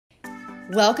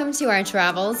Welcome to our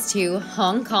travels to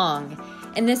Hong Kong.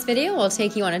 In this video, we'll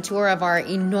take you on a tour of our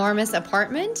enormous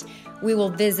apartment. We will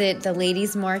visit the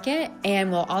ladies' market, and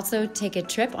we'll also take a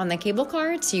trip on the cable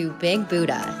car to Big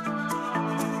Buddha.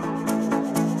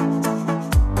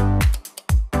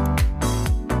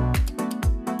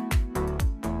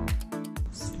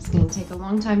 It's going to take a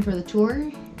long time for the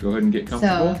tour. Go ahead and get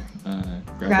comfortable. So,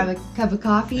 grab a cup of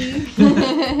coffee.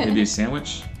 Maybe a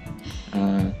sandwich.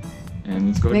 And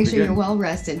let's go ahead and Make sure you're well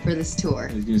rested for this tour.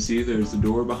 As you can see, there's the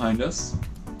door behind us.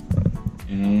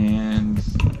 And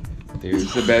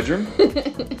there's the bedroom.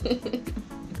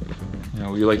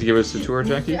 Now, would you like to give us a tour,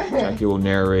 Jackie? Sure. Jackie will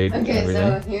narrate everything.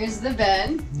 So here's the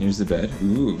bed. Here's the bed.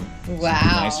 Ooh. Wow.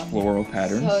 Nice floral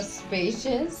patterns. So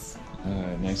spacious.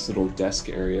 Nice little desk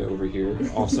area over here,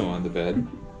 also on the bed.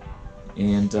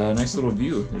 And nice little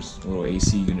view. There's a little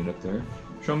AC unit up there.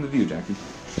 Show them the view, Jackie.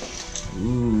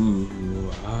 Ooh.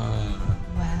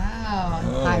 Wow.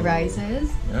 Oh. High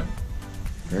rises. Yep.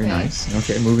 Very nice.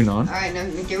 Okay, moving on. All right, now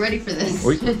get ready for this.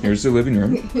 Wait, here's the living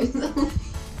room.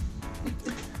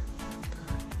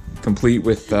 Complete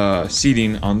with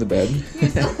seating on the bed.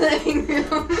 Here's the living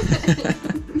room.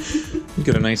 You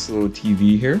got a nice little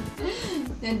TV here.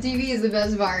 And TV is the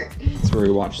best part. That's where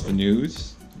we watch the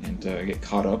news and get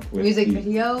caught up with music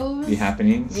videos. The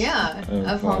happenings. Yeah,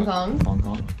 of Hong Kong. Hong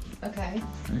Kong. Okay.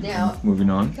 Right, now,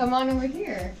 moving on. Come on over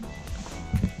here.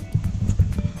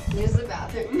 Here's the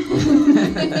bathroom.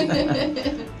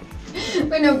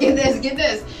 Wait, no, get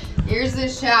this. Here's the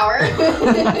shower,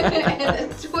 and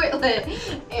the toilet,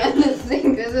 and the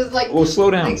sink. This is like... Oh,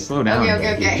 slow down.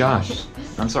 Okay. Gosh.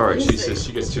 I'm sorry,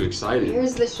 she gets too excited.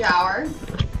 Here's the shower.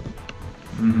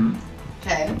 Mm-hmm.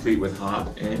 Okay. Complete with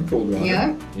hot and cold water.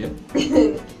 Yeah. Yep.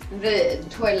 The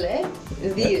toilet.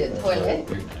 The toilet.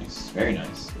 Very nice. Very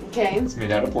nice. Okay. It's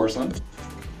made out of porcelain.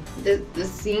 The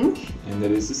sink. And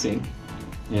that is the sink.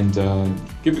 And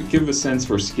give a sense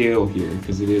for scale here,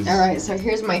 because it is... Alright, so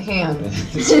here's my hand.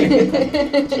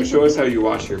 So show us how you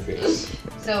wash your face.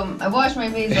 So I wash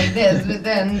my face like this, but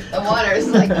then the water is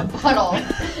like a puddle.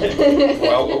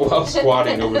 while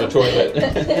squatting over the toilet.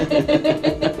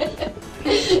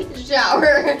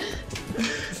 Shower.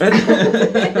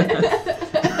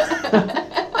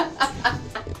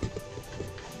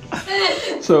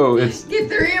 So it's... Get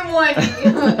 3 in 1.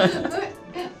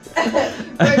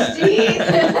 Brush teeth.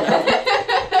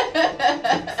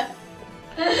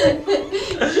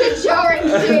 Shit, shower, and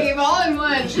shave all in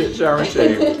one. Shit, shower, and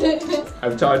shave.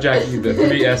 I've taught Jackie the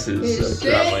 3 S's of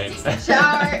traveling. Shit,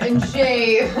 shower, and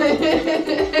shave.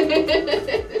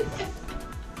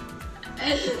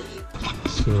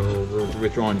 So we're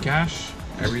withdrawing cash.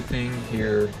 Everything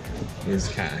here is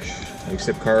cash,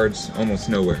 except cards, almost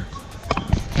nowhere.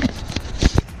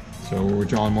 So we're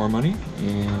withdrawing more money,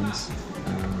 and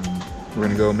we're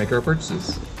gonna go make our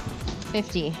purchases.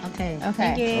 50. Okay.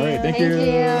 Thank you. All right, thank you.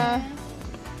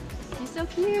 You're so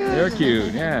cute. They're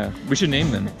cute. Yeah, we should name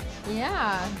them.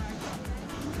 Yeah.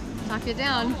 Knocked it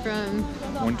down from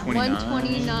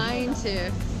 129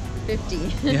 to 50.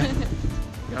 Yeah.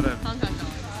 Gotta Hong Kong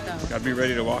dollars. gotta be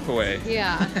ready to walk away.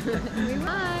 Yeah.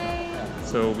 Hi.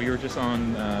 So we were just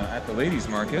on at the ladies'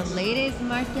 market. The ladies'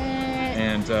 market.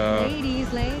 And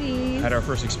ladies. had our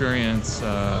first experience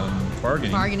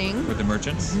bargaining with the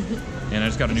merchants. And I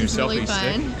just got a new selfie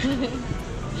stick.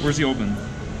 Where's the old one?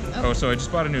 Oh, so I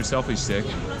just bought a new selfie stick.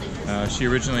 She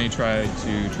originally tried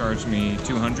to charge me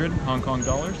 200 Hong Kong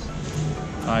dollars.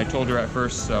 I told her at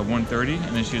first 130,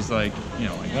 and then she was like,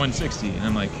 like 160. And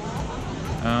I'm like,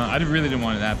 I really didn't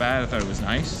want it that bad. I thought it was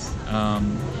nice.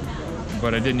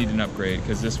 But I did need an upgrade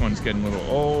because this one's getting a little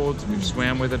old. We've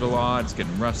swam with it a lot. It's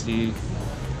getting rusty.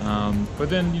 But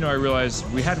then, I realized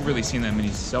we hadn't really seen that many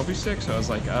selfie sticks. So I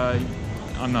was like,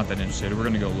 I'm not that interested. We're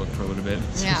going to go look for a little bit.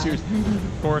 Yeah. So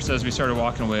of course, as we started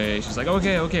walking away, she's like,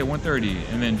 okay, 130.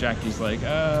 And then Jackie's like,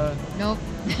 Nope.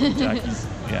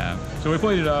 yeah. So we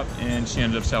played it up, and she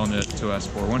ended up selling it to us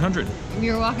for 100. We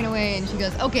were walking away, and she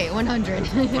goes, okay, 100.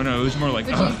 Oh, no, it was more like,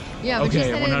 but she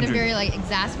said it 100. in a very,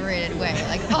 exasperated way.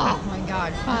 Like, oh, my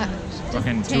God, fuck.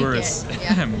 Fucking tourists,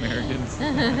 Yeah. Americans.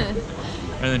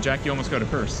 And then Jackie almost got a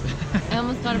purse. I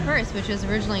almost got a purse, which was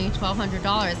originally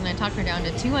 $1,200, and I talked her down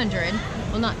to 200.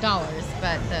 Well, not dollars,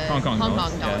 but the Hong Kong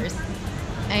dollars.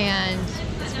 Yeah. And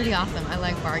it's pretty awesome. I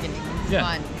like bargaining. It's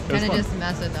fun. Kind of just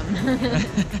mess with them.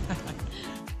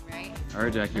 Right? All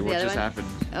right, Jackie, what just happened?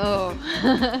 Oh.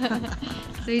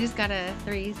 So we just got a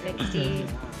 360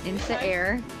 into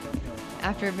air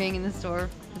after being in the store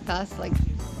for the past, like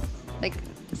 6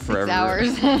 Forever.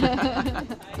 hours.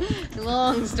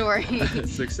 Long story.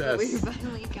 Success. But we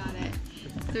finally got it.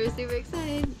 So we're super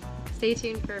excited. Stay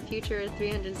tuned for future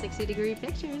 360-degree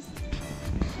pictures.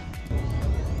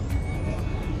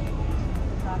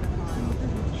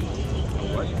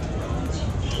 What?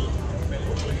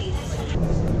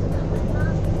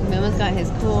 Memo's got his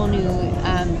cool new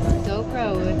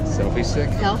GoPro Selfie stick?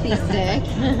 Selfie stick.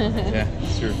 Yeah,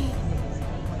 it's true.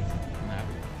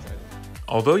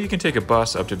 Although you can take a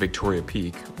bus up to Victoria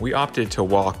Peak, we opted to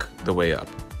walk the way up.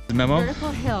 The memo?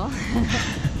 Vertical hill.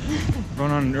 We're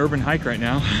going on an urban hike right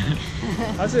now.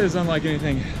 I'd say it's unlike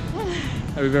anything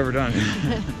that we've ever done.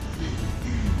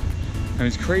 And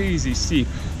it's crazy steep.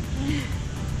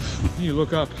 You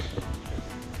look up,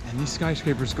 and these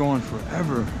skyscrapers go on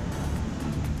forever.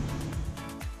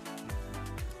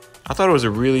 I thought it was a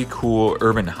really cool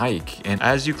urban hike, and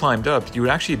as you climbed up, you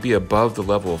would actually be above the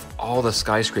level of all the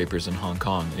skyscrapers in Hong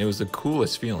Kong. It was the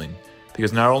coolest feeling,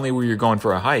 because not only were you going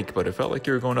for a hike, but it felt like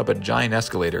you were going up a giant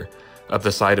escalator up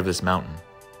the side of this mountain.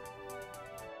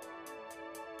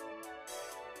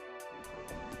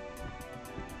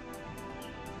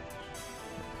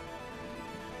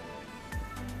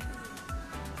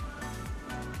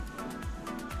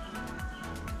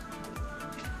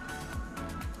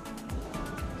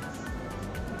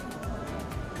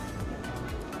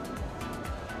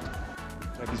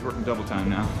 Like he's working double time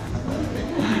now.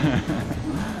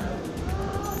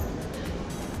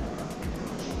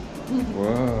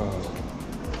 Whoa.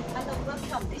 Hello,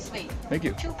 welcome this way. Thank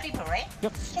you. 2 people, right?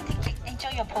 Yep. Take a click. Enjoy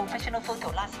your professional photo.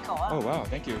 Last call. Oh wow,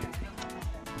 thank you.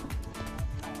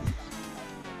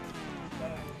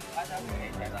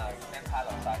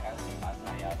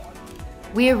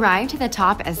 We arrived to the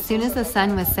top as soon as the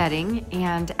sun was setting,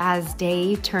 and as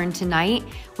day turned to night,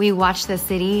 we watched the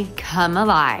city come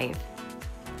alive.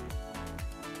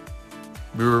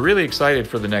 We were really excited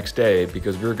for the next day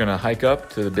because we were going to hike up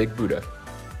to the Big Buddha.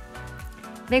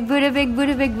 Big Buddha, Big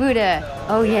Buddha, Big Buddha.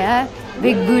 Oh yeah,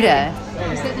 Big Buddha.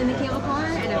 We're sitting in the cable car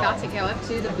and about to go up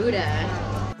to the Buddha.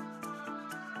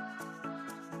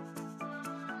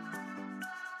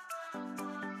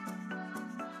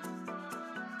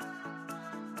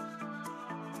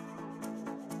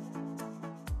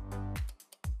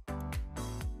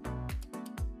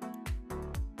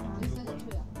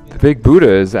 The Big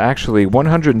Buddha is actually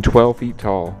 112 feet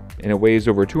tall and it weighs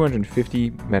over 250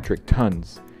 metric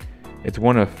tons. It's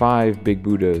one of 5 Big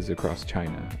Buddhas across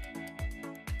China.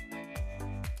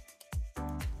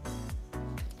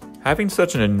 Having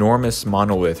such an enormous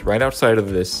monolith right outside of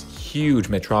this huge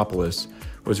metropolis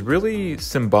was really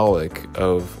symbolic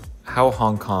of how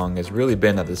Hong Kong has really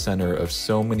been at the center of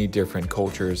so many different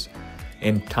cultures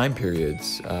and time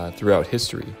periods throughout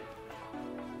history.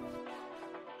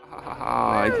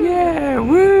 Yeah,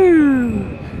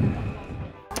 woo!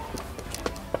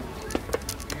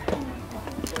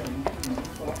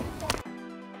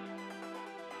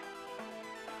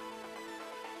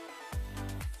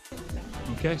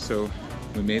 Okay, so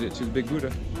we made it to the Big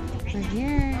Buddha. We're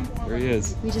here. There he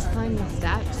is. We just climbed the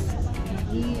steps.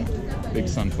 Big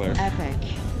sun flare. Epic.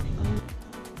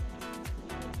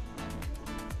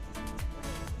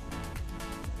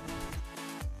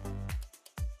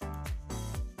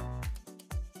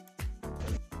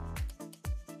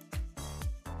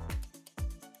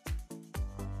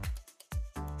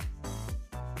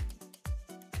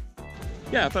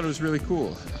 Yeah, I thought it was really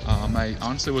cool. I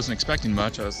honestly wasn't expecting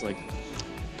much. I was like,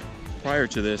 prior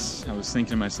to this, I was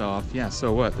thinking to myself, yeah,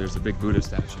 so what? There's a big Buddha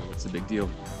statue. What's the big deal?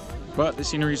 But the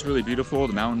scenery is really beautiful.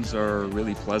 The mountains are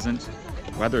really pleasant.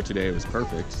 The weather today was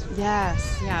perfect.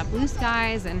 Yes, yeah, blue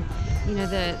skies, and you know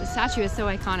the statue is so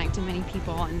iconic to many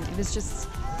people, and it was just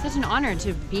such an honor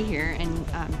to be here and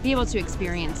be able to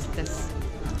experience this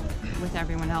with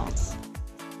everyone else.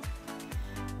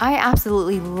 I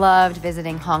absolutely loved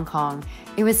visiting Hong Kong.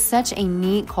 It was such a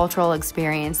neat cultural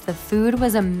experience. The food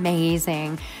was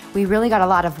amazing. We really got a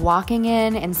lot of walking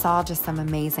in and saw just some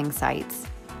amazing sights.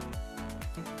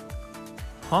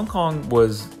 Hong Kong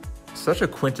was such a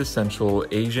quintessential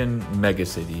Asian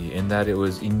megacity in that it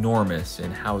was enormous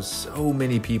and housed so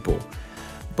many people.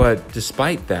 But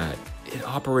despite that, it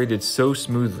operated so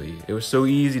smoothly. It was so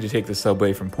easy to take the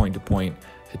subway from point to point,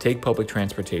 to take public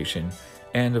transportation.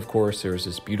 And of course, there was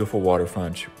this beautiful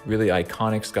waterfront, really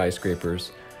iconic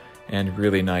skyscrapers, and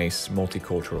really nice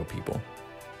multicultural people.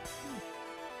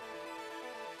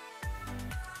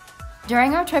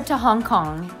 During our trip to Hong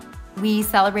Kong, we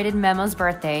celebrated Memo's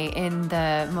birthday in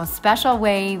the most special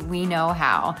way we know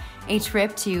how, a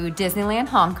trip to Disneyland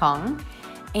Hong Kong.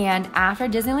 And after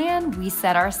Disneyland, we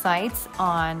set our sights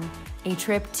on a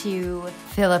trip to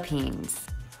Philippines.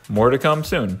 More to come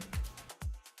soon.